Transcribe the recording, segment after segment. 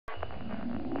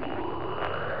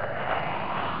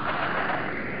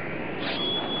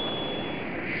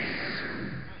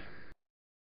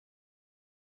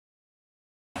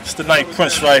It's the Night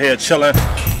Prince right here, chilling.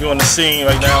 You're on the scene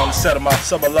right now on the set of my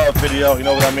Summer Love video, you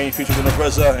know what I mean? Featuring the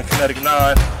RZA and Kinetic 9.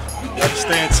 Y'all just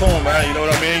stay in tune, man, you know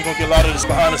what I mean? You're gonna get a lot of this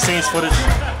behind the scenes footage. You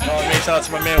know what I mean? Shout out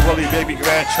to my man Willie,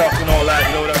 Babygrande, Chuck, and all that,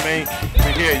 you know what I mean?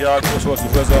 We're here, y'all. Of course,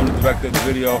 the RZA, I'm the director of the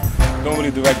video. Don't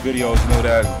really direct videos, you know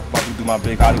that. About to do my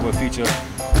big Hollywood feature.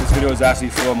 This video is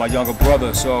actually for my younger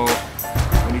brother, so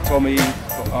when he told me,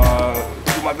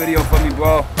 do my video for me,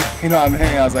 bro, you know what I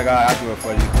mean? I was like, alright, I'll do it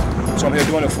for you. So I'm here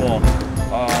doing it for him.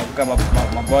 Got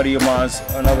my buddy of mine,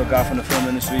 another guy from the film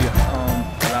industry,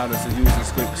 allowed us to use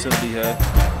this great facility here.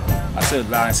 I said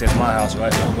lie and said my house,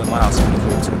 right? But my house is really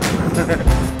cool too.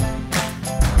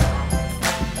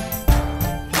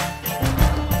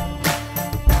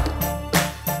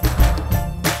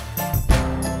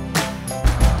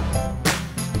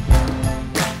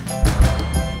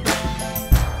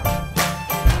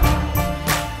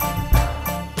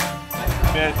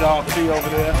 Man, Don P over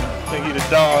there. I think he the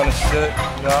Don and shit.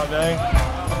 You know what I mean?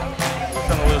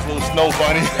 Coming with his little snow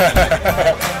bunny.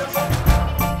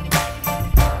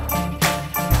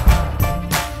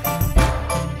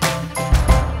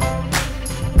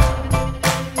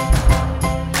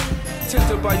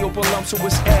 Tender by your lump, so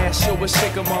it's ass. Yo, it's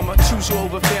shaker, mama. Choose you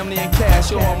over family and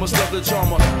cash. Yo, almost love the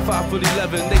drama.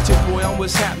 5'11", nature boy, I'm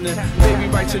what's happening. Baby,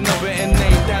 write your number and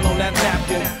name down on that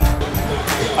napkin.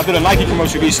 I did a Nike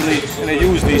commercial recently, and they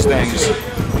used these things.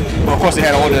 Well, of course, they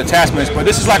had all the attachments, but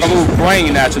this is like a little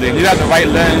brain, actually. You got the right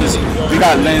lens. We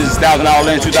got lenses, $1,000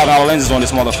 lens, $2,000 lenses on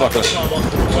this motherfucker.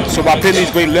 So by putting these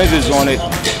great lenses on it,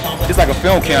 it's like a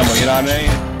film camera, you know what I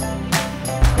mean?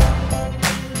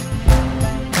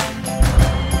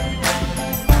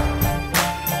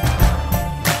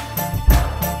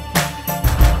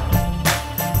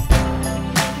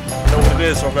 You know what it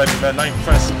is already, man. Night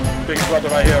Prince, big brother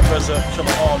right here, RZA,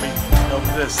 Killarmy. You know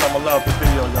what it is. Summer Love, the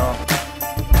video, y'all.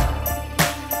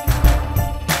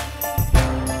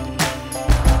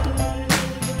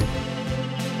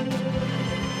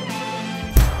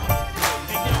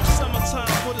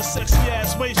 Sexy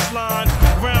ass waistline,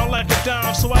 round like a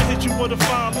dime, so I hit you with a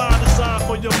fine line designed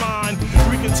for your mind.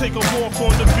 We can take a walk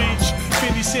on the beach,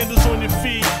 Fendi sandals on your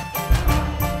feet.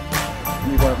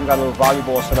 We got a little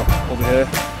volleyball set up over here.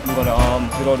 We're gonna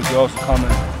get all the girls to come in.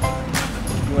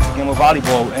 We want to game of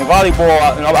volleyball. And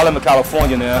volleyball, you know, I live in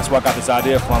California now, that's where I got this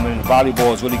idea from. And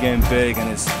volleyball is really getting big, and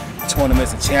it's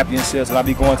tournaments and championships. And I'll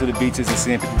be going to the beaches and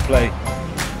seeing people play.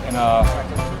 And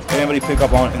they didn't really pick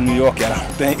up on it in New York yet, I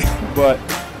don't think. But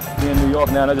in New York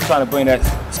now, they're just trying to bring that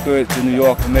spirit to New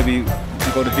York, and maybe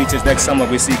we go to beaches next summer.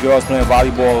 We see girls playing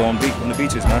volleyball on the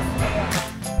beaches, man.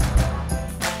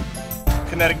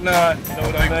 Kinetic 9, you know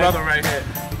what I mean? Big brother right here.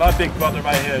 My big brother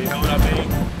right here, you know what I mean?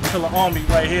 Killarmy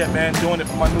right here, man, doing it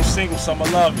for my new single, Summer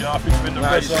Love, y'all. Featuring the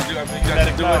RZA,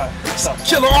 Kinetic 9.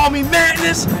 Killarmy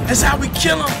madness, that's how we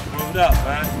kill them. Word up,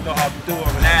 man. You know how we do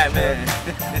it. Madman.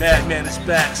 Madman is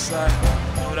back, son.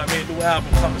 You know what I mean? New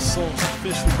album coming soon. It's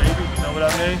official, baby. You know what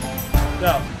I mean?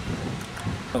 No.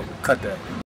 Oh, cut that.